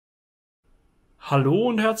Hallo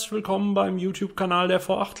und herzlich willkommen beim YouTube-Kanal der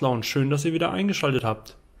V8 Lounge. Schön, dass ihr wieder eingeschaltet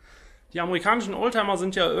habt. Die amerikanischen Oldtimer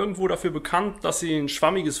sind ja irgendwo dafür bekannt, dass sie ein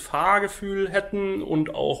schwammiges Fahrgefühl hätten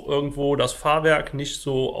und auch irgendwo das Fahrwerk nicht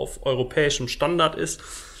so auf europäischem Standard ist.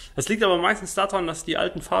 Das liegt aber meistens daran, dass die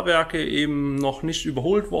alten Fahrwerke eben noch nicht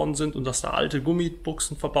überholt worden sind und dass da alte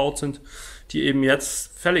Gummibuchsen verbaut sind, die eben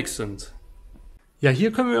jetzt fällig sind. Ja,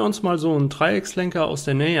 hier können wir uns mal so einen Dreieckslenker aus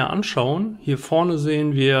der Nähe anschauen. Hier vorne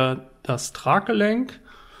sehen wir das Traggelenk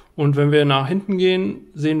und wenn wir nach hinten gehen,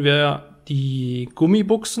 sehen wir die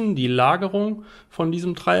Gummibuchsen, die Lagerung von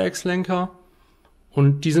diesem Dreieckslenker,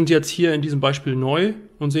 und die sind jetzt hier in diesem Beispiel neu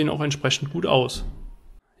und sehen auch entsprechend gut aus.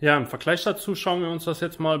 Ja, im Vergleich dazu schauen wir uns das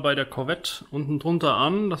jetzt mal bei der Corvette unten drunter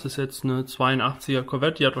an. Das ist jetzt eine 82er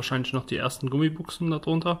Corvette, die hat wahrscheinlich noch die ersten Gummibuchsen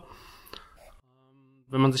darunter.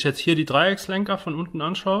 Wenn man sich jetzt hier die Dreieckslenker von unten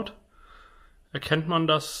anschaut, erkennt man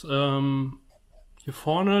das hier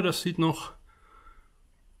vorne, das sieht noch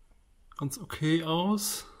ganz okay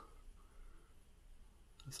aus.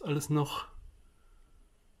 Das ist alles noch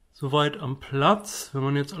soweit am Platz. Wenn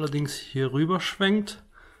man jetzt allerdings hier rüber schwenkt,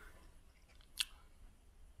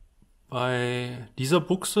 bei dieser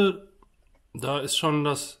Buchse, da ist schon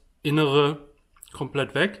das Innere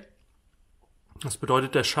komplett weg. Das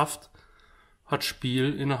bedeutet, der Schaft hat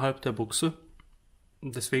Spiel innerhalb der Buchse.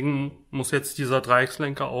 Deswegen muss jetzt dieser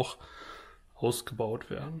Dreieckslenker auch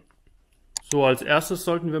ausgebaut werden. So, als erstes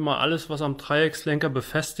sollten wir mal alles, was am Dreieckslenker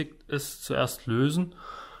befestigt ist, zuerst lösen.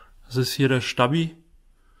 Das ist hier der Stabi.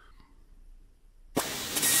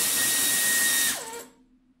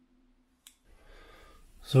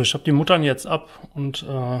 So, ich habe die Muttern jetzt ab und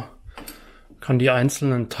kann die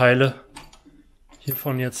einzelnen Teile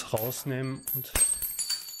hiervon jetzt rausnehmen und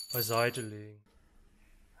beiseite legen.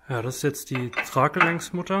 Ja, das ist jetzt die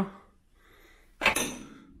Traggelenksmutter.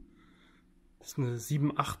 Das ist eine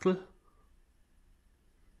 7/8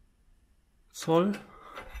 Zoll.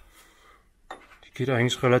 Die geht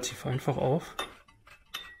eigentlich relativ einfach auf.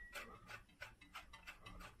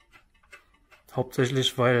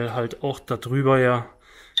 Hauptsächlich, weil halt auch da drüber ja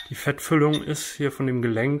die Fettfüllung ist hier von dem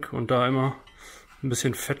Gelenk und da immer ein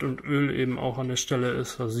bisschen Fett und Öl eben auch an der Stelle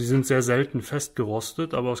ist. Also sie sind sehr selten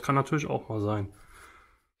festgerostet, aber es kann natürlich auch mal sein.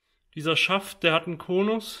 Dieser Schaft, der hat einen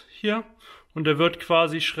Konus hier und der wird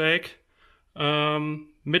quasi schräg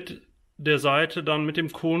mit der Seite dann mit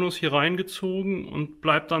dem Konus hier reingezogen und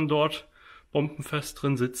bleibt dann dort bombenfest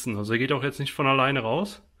drin sitzen. Also er geht auch jetzt nicht von alleine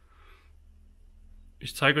raus.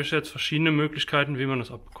 Ich zeige euch jetzt verschiedene Möglichkeiten, wie man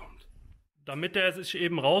das abbekommt. Damit er sich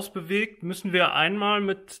eben rausbewegt, müssen wir einmal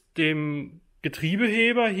mit dem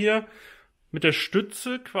Getriebeheber hier mit der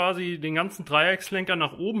Stütze quasi den ganzen Dreieckslenker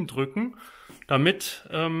nach oben drücken, damit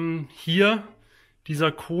hier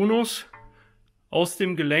dieser Konus aus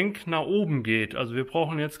dem Gelenk nach oben geht. Also wir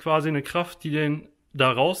brauchen jetzt quasi eine Kraft, die den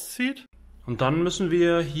da rauszieht. Und dann müssen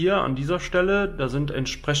wir hier an dieser Stelle, da sind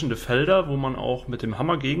entsprechende Felder, wo man auch mit dem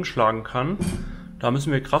Hammer gegenschlagen kann. Da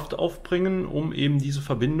müssen wir Kraft aufbringen, um eben diese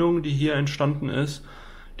Verbindung, die hier entstanden ist,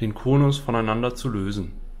 den Konus voneinander zu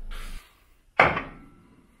lösen.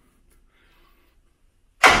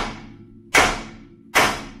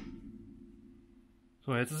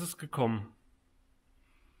 So, jetzt ist es gekommen.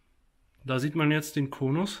 Da sieht man jetzt den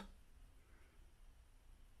Konus.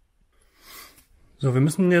 So, wir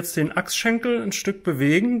müssen jetzt den Achsschenkel ein Stück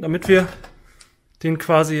bewegen, damit wir den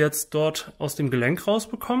quasi jetzt dort aus dem Gelenk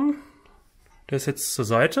rausbekommen. Der ist jetzt zur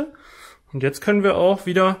Seite. Und jetzt können wir auch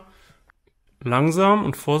wieder langsam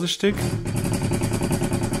und vorsichtig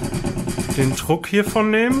den Druck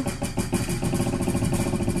hiervon nehmen.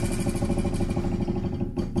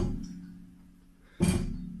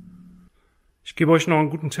 Ich gebe euch noch einen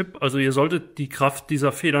guten Tipp. Also ihr solltet die Kraft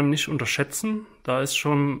dieser Federn nicht unterschätzen. Da ist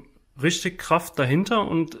schon richtig Kraft dahinter.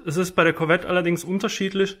 Und es ist bei der Corvette allerdings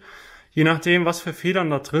unterschiedlich, je nachdem, was für Federn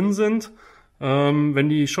da drin sind. Wenn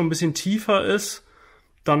die schon ein bisschen tiefer ist,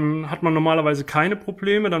 dann hat man normalerweise keine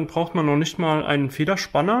Probleme. Dann braucht man noch nicht mal einen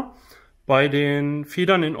Federspanner. Bei den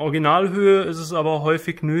Federn in Originalhöhe ist es aber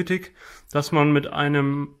häufig nötig, dass man mit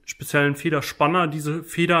einem speziellen Federspanner diese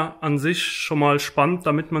Feder an sich schon mal spannt,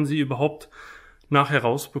 damit man sie überhaupt nachher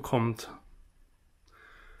rausbekommt.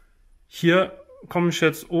 Hier komme ich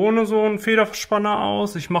jetzt ohne so einen Federspanner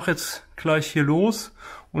aus. Ich mache jetzt gleich hier los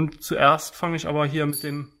und zuerst fange ich aber hier mit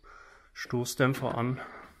dem Stoßdämpfer an,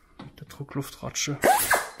 mit der Druckluftratsche.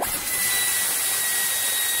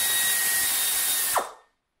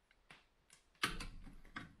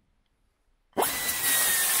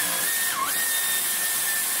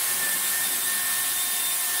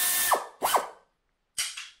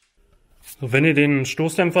 So, wenn ihr den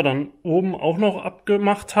Stoßdämpfer dann oben auch noch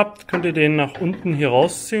abgemacht habt, könnt ihr den nach unten hier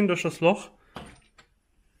rausziehen durch das Loch.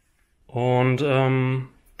 Und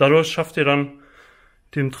dadurch schafft ihr dann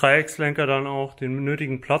dem Dreieckslenker dann auch den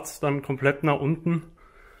nötigen Platz, dann komplett nach unten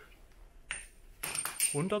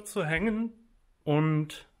runter zu hängen.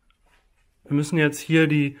 Und wir müssen jetzt hier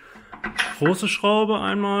die große Schraube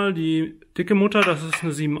einmal, die dicke Mutter, das ist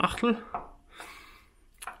eine 7/8,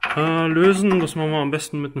 lösen. Das machen wir am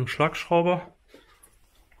besten mit einem Schlagschrauber.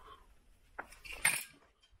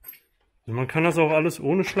 Also man kann das auch alles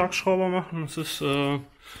ohne Schlagschrauber machen, es ist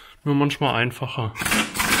nur manchmal einfacher.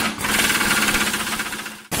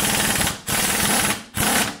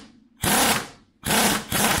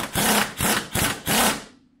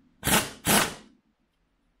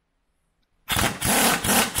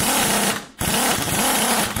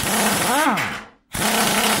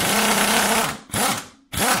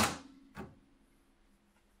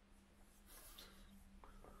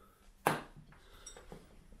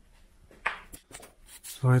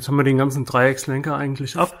 So, jetzt haben wir den ganzen Dreieckslenker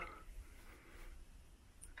eigentlich ab.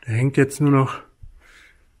 Der hängt jetzt nur noch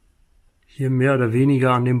hier mehr oder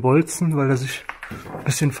weniger an dem Bolzen, weil er sich ein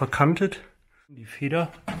bisschen verkantet. Die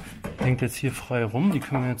Feder hängt jetzt hier frei rum, die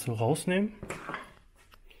können wir jetzt so rausnehmen.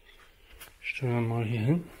 Stellen wir mal hier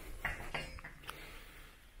hin.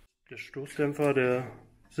 Der Stoßdämpfer, der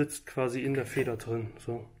sitzt quasi in der Feder drin.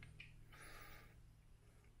 So.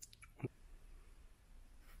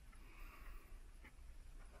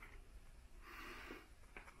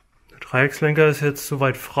 Der Dreieckslenker ist jetzt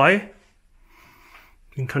soweit frei.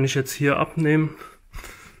 Den kann ich jetzt hier abnehmen.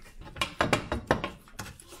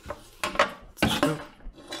 So.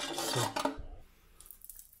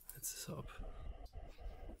 Jetzt ist er ab.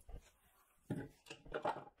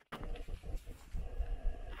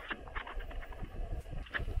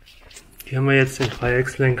 Hier haben wir jetzt den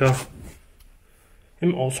Dreieckslenker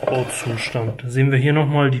im Ausbauzustand. Da sehen wir hier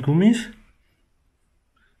nochmal die Gummis.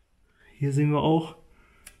 Hier sehen wir auch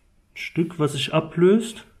ein Stück, was sich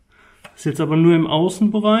ablöst. Das ist jetzt aber nur im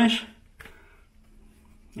Außenbereich.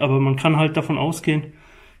 Aber man kann halt davon ausgehen,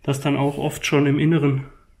 dass dann auch oft schon im Inneren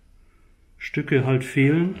Stücke halt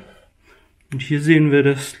fehlen. Und hier sehen wir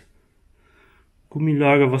das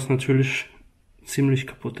Gummilager, was natürlich ziemlich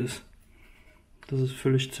kaputt ist. Das ist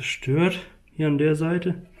völlig zerstört hier an der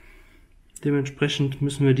Seite. Dementsprechend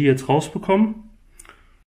müssen wir die jetzt rausbekommen.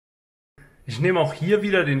 Ich nehme auch hier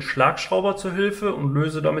wieder den Schlagschrauber zur Hilfe und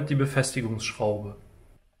löse damit die Befestigungsschraube.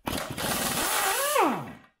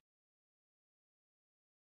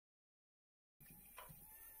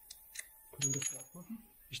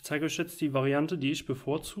 Ich zeige euch jetzt die Variante, die ich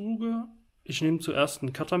bevorzuge. Ich nehme zuerst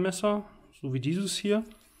ein Cuttermesser, so wie dieses hier,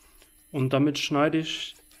 und damit schneide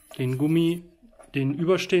ich den Gummi, den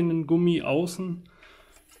überstehenden Gummi außen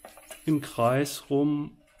im Kreis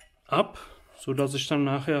rum ab, so dass ich dann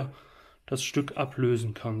nachher das Stück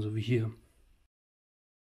ablösen kann, so wie hier.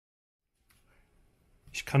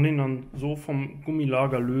 Ich kann den dann so vom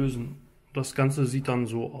Gummilager lösen. Das Ganze sieht dann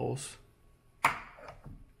so aus.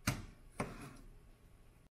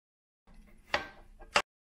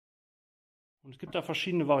 Und es gibt da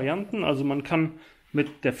verschiedene Varianten, also man kann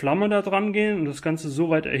mit der Flamme da dran gehen und das Ganze so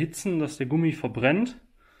weit erhitzen, dass der Gummi verbrennt.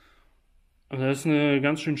 Also das ist eine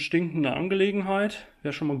ganz schön stinkende Angelegenheit.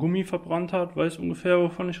 Wer schon mal Gummi verbrannt hat, weiß ungefähr,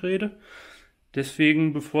 wovon ich rede.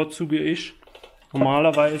 Deswegen bevorzuge ich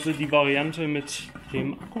normalerweise die Variante mit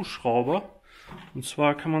dem Akkuschrauber. Und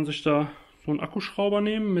zwar kann man sich da so einen Akkuschrauber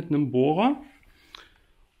nehmen mit einem Bohrer.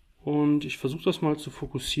 Und ich versuche das mal zu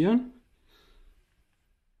fokussieren.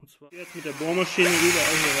 Und zwar jetzt mit der Bohrmaschine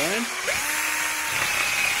überall hier rein.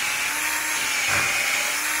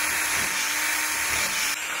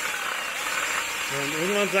 Und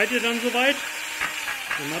irgendwann seid ihr dann soweit.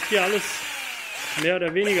 Dann habt ihr alles mehr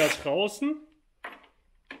oder weniger draußen.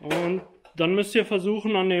 Und dann müsst ihr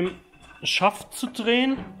versuchen, an dem Schaft zu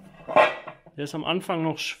drehen. Der ist am Anfang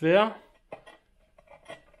noch schwer.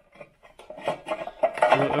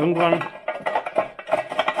 Aber irgendwann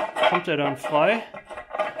kommt er dann frei.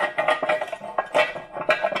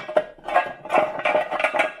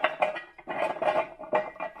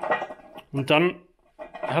 Und dann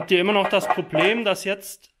habt ihr immer noch das Problem, dass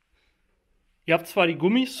jetzt, ihr habt zwar die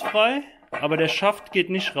Gummis frei, aber der Schaft geht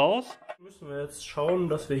nicht raus. Müssen wir jetzt schauen,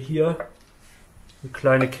 dass wir hier eine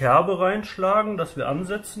kleine Kerbe reinschlagen, dass wir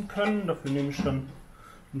ansetzen können. Dafür nehme ich dann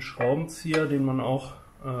einen Schraubenzieher, den man auch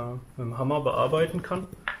mit dem Hammer bearbeiten kann.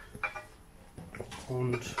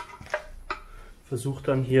 Und versuche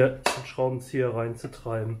dann hier den Schraubenzieher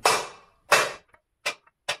reinzutreiben.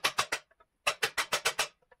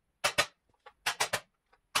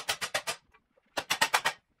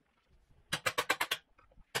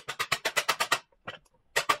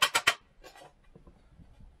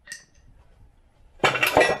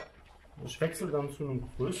 Ich wechsle dann zu einem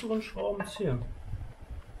größeren Schraubenzieher.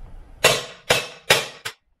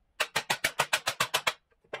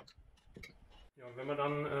 Ja, wenn man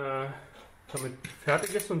dann damit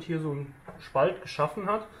fertig ist und hier so einen Spalt geschaffen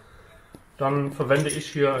hat, dann verwende ich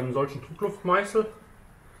hier einen solchen Druckluftmeißel.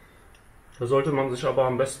 Da sollte man sich aber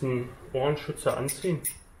am besten Ohrenschützer anziehen,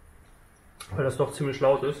 weil das doch ziemlich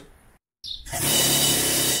laut ist.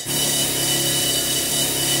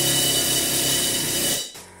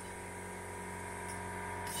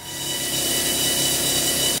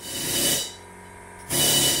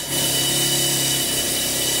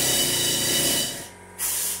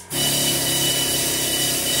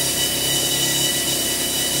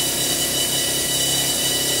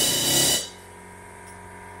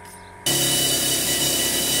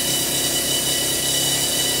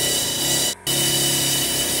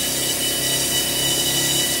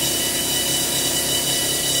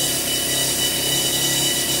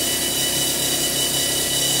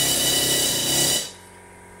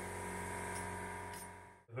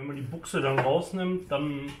 Wenn man die Buchse dann rausnimmt,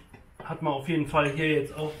 dann hat man auf jeden Fall hier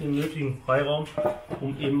jetzt auch den nötigen Freiraum,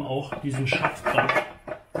 um eben auch diesen Schaft dann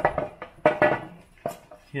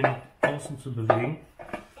hier nach außen zu bewegen.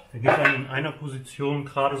 Der geht dann in einer Position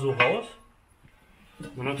gerade so raus.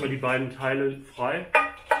 Dann hat man die beiden Teile frei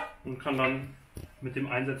und kann dann mit dem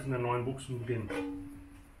Einsetzen der neuen Buchsen beginnen.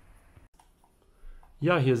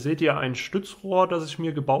 Ja, hier seht ihr ein Stützrohr, das ich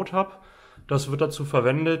mir gebaut habe. Das wird dazu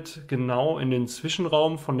verwendet, genau in den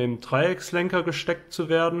Zwischenraum von dem Dreieckslenker gesteckt zu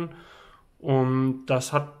werden. Und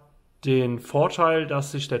das hat den Vorteil,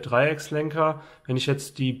 dass sich der Dreieckslenker, wenn ich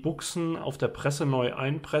jetzt die Buchsen auf der Presse neu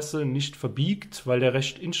einpresse, nicht verbiegt, weil der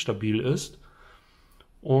recht instabil ist.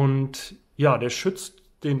 Und ja, der schützt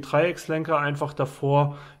den Dreieckslenker einfach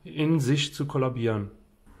davor, in sich zu kollabieren.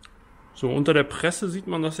 So, unter der Presse sieht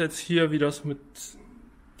man das jetzt hier, wie das mit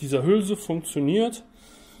dieser Hülse funktioniert,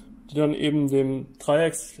 die dann eben dem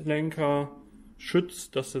Dreieckslenker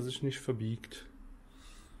schützt, dass er sich nicht verbiegt.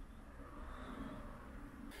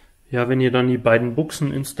 Ja, wenn ihr dann die beiden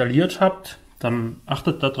Buchsen installiert habt, dann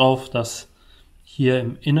achtet darauf, dass hier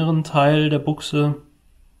im inneren Teil der Buchse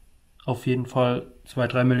auf jeden Fall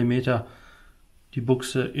 2-3 mm die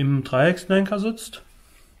Buchse im Dreieckslenker sitzt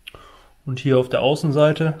und hier auf der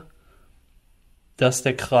Außenseite, dass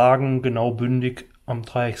der Kragen genau bündig am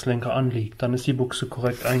Dreieckslenker anliegt. Dann ist die Buchse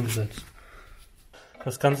korrekt eingesetzt.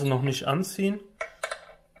 Das Ganze noch nicht anziehen.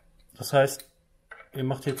 Das heißt, ihr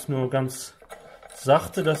macht jetzt nur ganz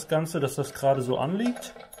sachte das Ganze, dass das gerade so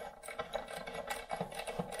anliegt.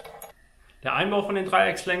 Der Einbau von den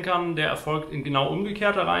Dreieckslenkern, der erfolgt in genau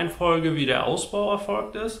umgekehrter Reihenfolge, wie der Ausbau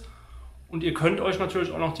erfolgt ist. Und ihr könnt euch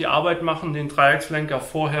natürlich auch noch die Arbeit machen, den Dreieckslenker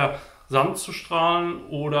vorher Sand zu strahlen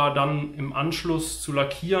oder dann im Anschluss zu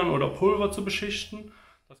lackieren oder Pulver zu beschichten.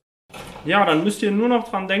 Ja, dann müsst ihr nur noch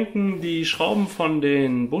dran denken, die Schrauben von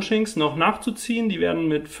den Bushings noch nachzuziehen. Die werden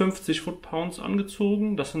mit 50 Foot-Pounds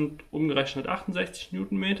angezogen. Das sind umgerechnet 68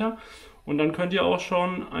 Newtonmeter. Und dann könnt ihr auch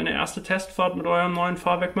schon eine erste Testfahrt mit eurem neuen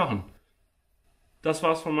Fahrwerk machen. Das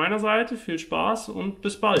war's von meiner Seite. Viel Spaß und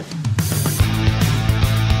bis bald.